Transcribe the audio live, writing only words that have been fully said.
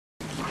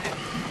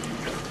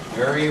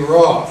Mary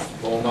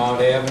Roth,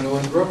 Beaumont Avenue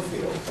in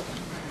Brookfield.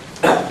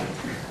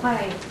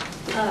 Hi.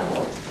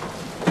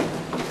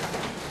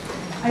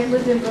 I've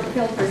lived in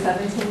Brookfield for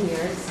 17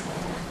 years.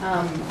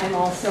 I'm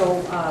also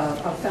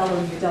a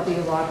fellow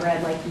UW law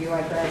grad like you.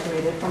 I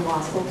graduated from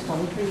law school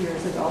 23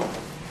 years ago.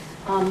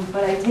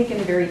 But I've taken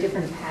a very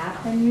different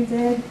path than you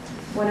did.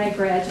 When I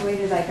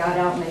graduated, I got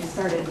out and I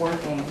started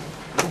working.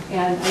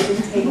 And I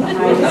didn't take the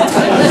highest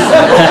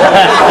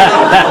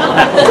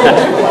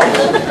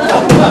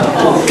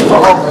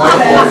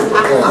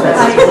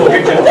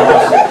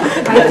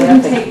I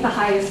didn't take the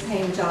highest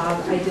paying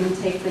job. I didn't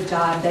take the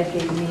job that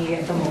gave me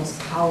the most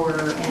power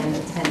and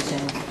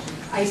attention.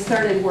 I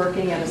started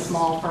working at a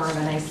small firm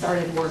and I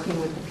started working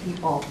with the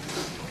people.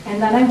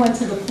 And then I went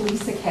to the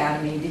police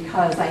academy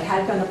because I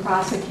had been a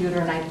prosecutor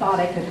and I thought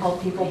I could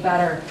help people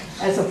better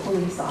as a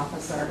police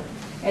officer.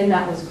 And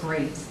that was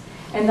great.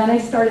 And then I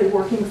started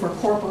working for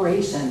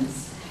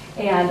corporations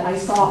and I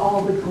saw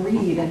all the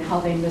greed and how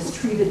they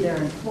mistreated their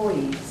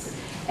employees.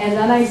 And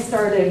then I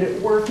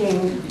started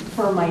working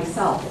for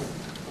myself.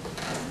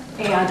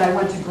 And I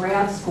went to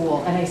grad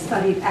school and I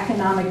studied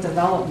economic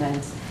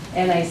development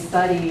and I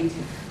studied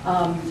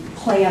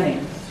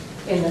planning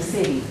in the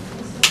city.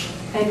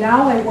 And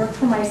now I work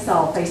for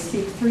myself. I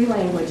speak 3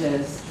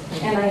 languages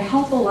and I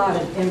help a lot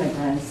of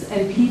immigrants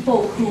and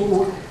people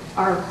who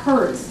are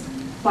hurt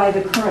by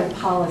the current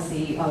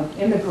policy of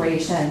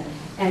immigration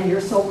and your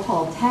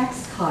so-called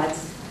tax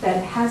cuts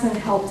that hasn't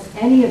helped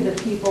any of the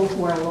people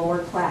who are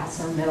lower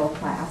class or middle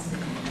class,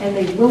 and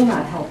they will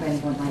not help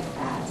anyone like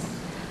that.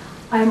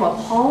 I'm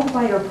appalled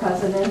by our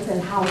president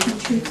and how he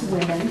treats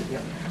women.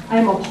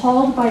 I'm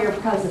appalled by our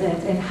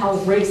president and how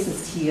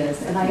racist he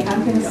is, and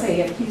I'm going to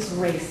say it, he's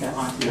racist.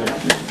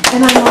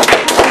 And I'm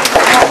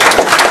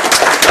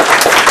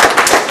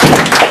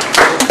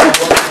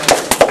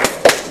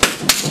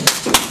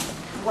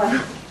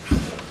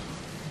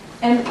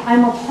And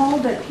I'm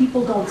appalled that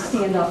people don't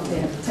stand up to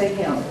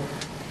him.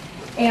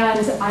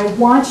 And I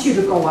want you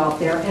to go out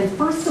there, and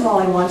first of all,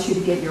 I want you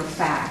to get your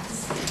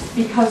facts.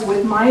 Because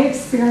with my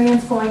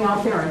experience going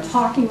out there and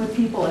talking with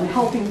people and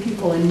helping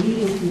people and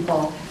meeting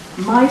people,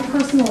 my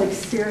personal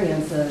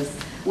experiences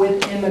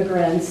with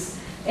immigrants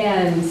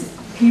and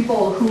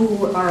people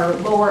who are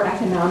lower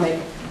economic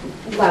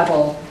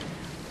level,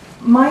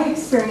 my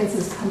experience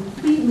is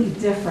completely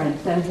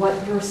different than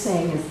what you're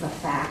saying is the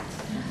fact.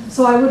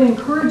 So I would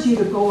encourage you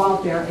to go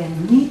out there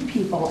and meet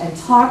people and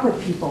talk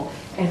with people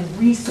and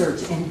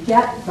research and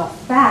get the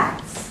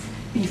facts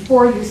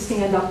before you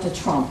stand up to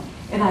Trump.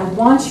 And I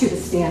want you to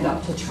stand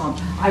up to Trump.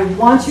 I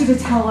want you to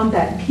tell him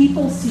that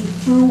people see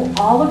through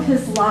all of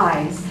his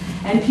lies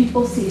and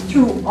people see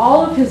through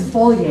all of his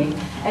bullying,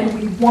 and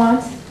we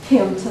want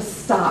him to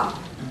stop.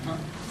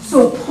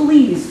 So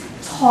please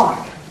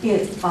talk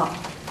it up.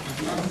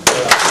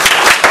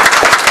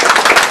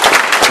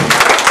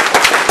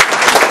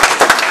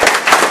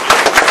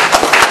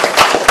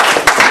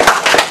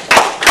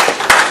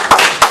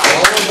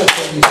 The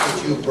things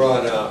that you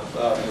brought up,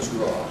 Ms.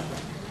 Roth,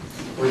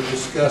 were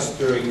discussed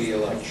during the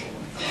election.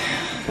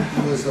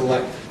 He was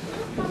elected.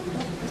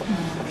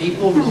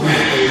 People knew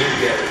they would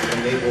get it when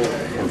they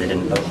voted. And they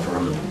didn't vote for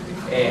him.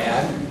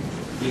 And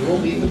he will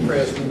be the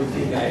President of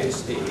the United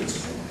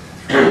States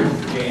through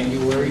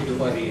January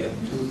 20th,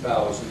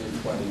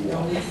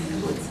 2021.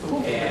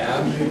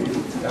 And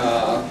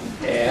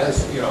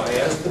as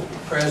the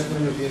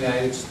President of the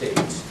United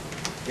States,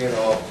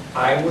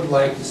 I would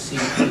like to see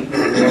people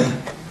look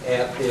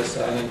at this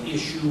on an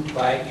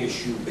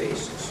issue-by-issue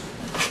basis.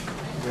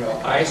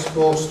 I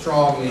spoke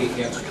strongly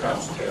against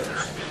Trump's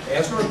tariffs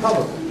as a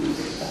Republican.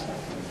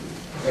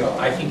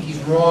 I think he's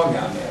wrong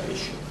on that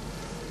issue.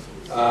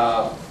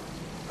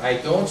 I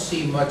don't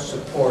see much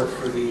support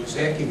for the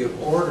executive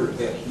order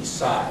that he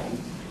signed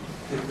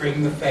to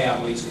bring the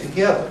families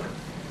together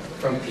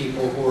from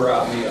people who are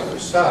on the other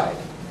side.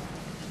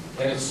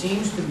 And it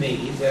seems to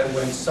me that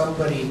when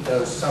somebody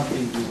does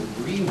something you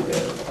agree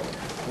with,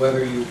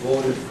 whether you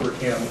voted for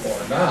him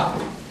or not,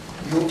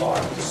 you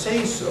ought to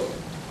say so.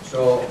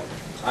 So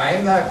I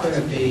am not going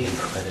to be a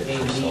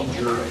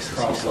knee-jerk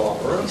Trump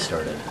lover.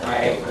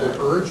 I will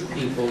urge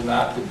people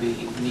not to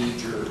be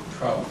knee-jerk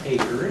Trump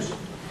haters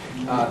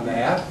on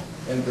that,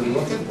 and to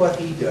look at what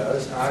he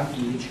does on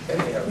each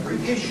and every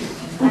issue.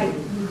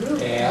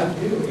 And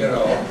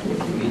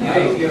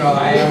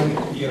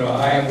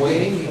I am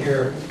waiting to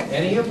hear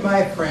any of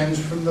my friends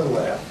from the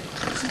left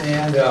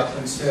stand up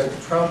and said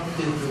Trump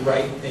did the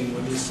right thing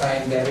when he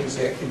signed that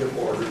executive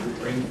order to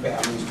bring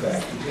families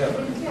back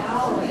together.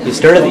 He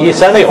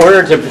signed the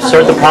order to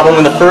start the problem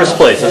in the first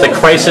place. It's a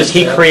crisis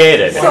he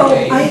created. So,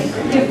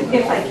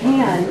 if I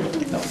can,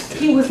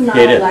 he was not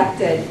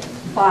elected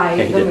by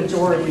the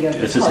majority of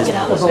the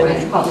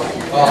voting public.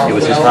 It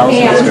was his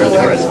policy to start the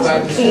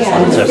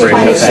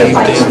crisis.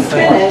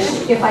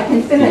 If I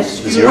can finish,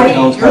 You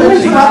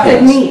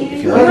interrupted me.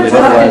 If you want to believe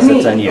otherwise,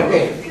 that's on you.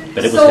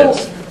 But it was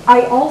his.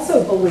 I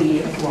also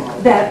believe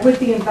that with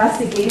the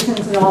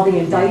investigations and all the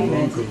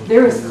indictments,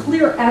 there is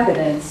clear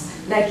evidence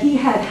that he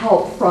had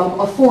help from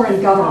a foreign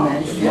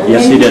government.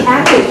 Yes, he did.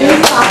 And he acted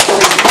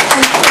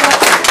improperly.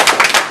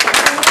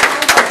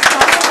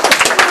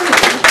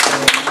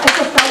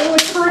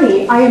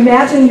 I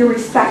imagine you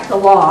respect the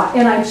law,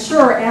 and I'm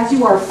sure as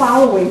you are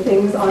following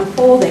things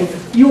unfolding,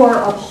 you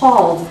are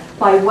appalled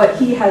by what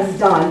he has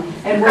done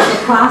and what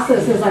the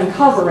process is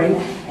uncovering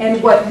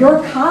and what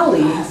your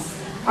colleagues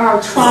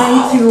are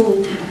trying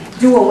to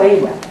do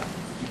away with.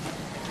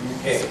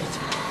 Okay,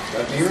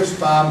 let me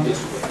respond this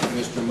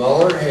way. Mr.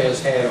 Mueller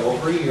has had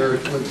over a year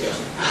to investigate.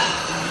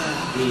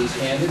 He's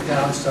handed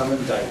down some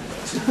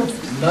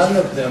indictments. None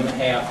of them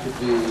have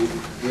to do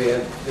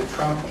with the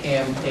Trump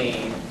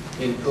campaign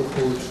in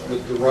cahoots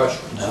with the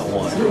Russians. Not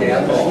one.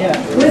 At all.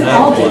 With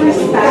all due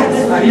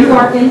respect, you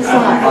are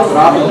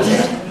insolent.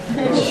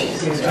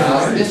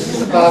 This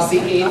is about the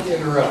 8th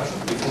interruption,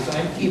 because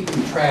I'm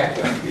keeping track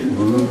of you.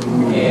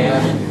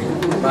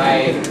 And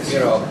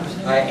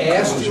I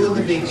asked you in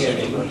the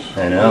beginning,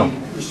 I know.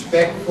 be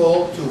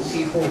respectful to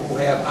people who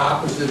have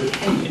opposite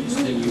opinions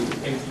than you,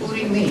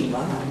 including me.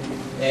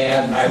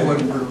 And I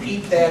would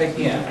repeat that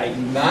again. I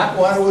do not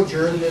want to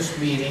adjourn this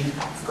meeting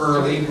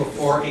early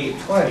before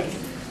 8:20.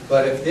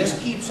 But if this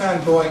keeps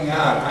on going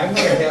on, I'm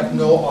going to have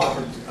no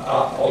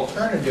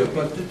alternative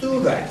but to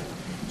do that.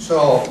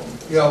 So,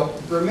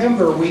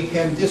 remember, we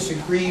can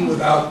disagree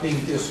without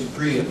being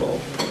disagreeable.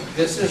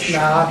 This is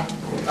not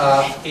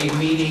a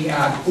meeting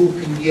on who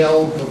can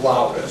yell the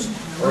loudest,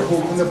 or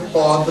who can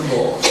applaud the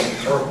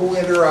most, or who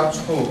interrupts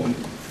whom.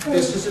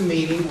 This is a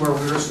meeting where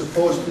we're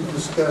supposed to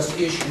discuss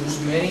issues,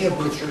 many of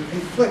which are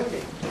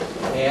conflicting.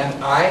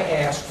 And I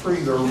ask for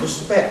your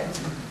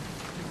respect.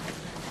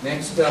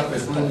 Next up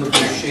is Linda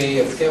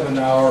Boucher of Kevin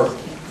Hour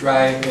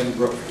Drive in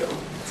Brookfield.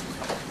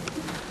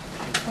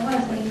 I want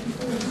to thank you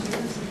for your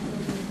service